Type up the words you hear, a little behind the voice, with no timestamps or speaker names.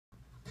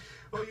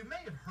Well, you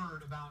may have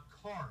heard about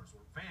cars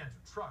or vans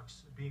or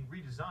trucks being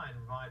redesigned to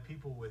provide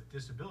people with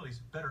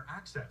disabilities better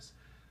access.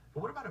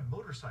 But what about a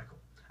motorcycle?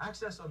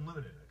 Access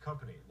Unlimited, a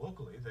company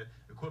locally that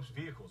equips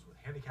vehicles with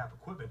handicap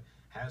equipment,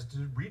 has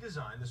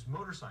redesigned this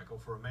motorcycle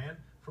for a man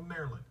from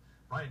Maryland.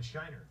 Ryan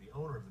Shiner, the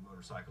owner of the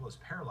motorcycle, is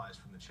paralyzed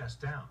from the chest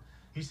down.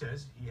 He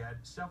says he had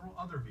several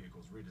other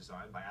vehicles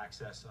redesigned by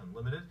Access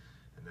Unlimited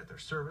and that their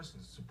service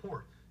and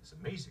support is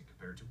amazing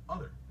compared to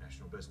other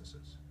national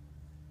businesses.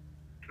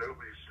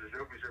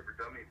 Nobody's ever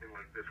done anything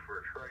like this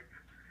for a trike,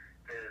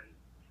 and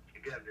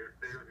again, they're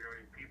the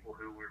only people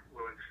who were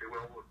willing to say,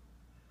 well,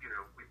 you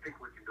know, we think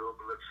we can do it,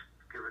 but let's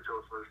give it to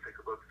us, let's take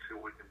a look and see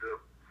what we can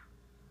do.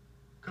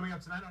 Coming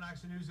up tonight on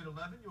Action News at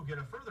 11, you'll get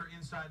a further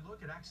inside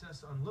look at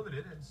Access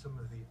Unlimited and some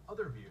of the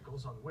other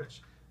vehicles on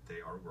which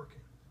they are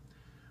working.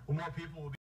 Well, more people will be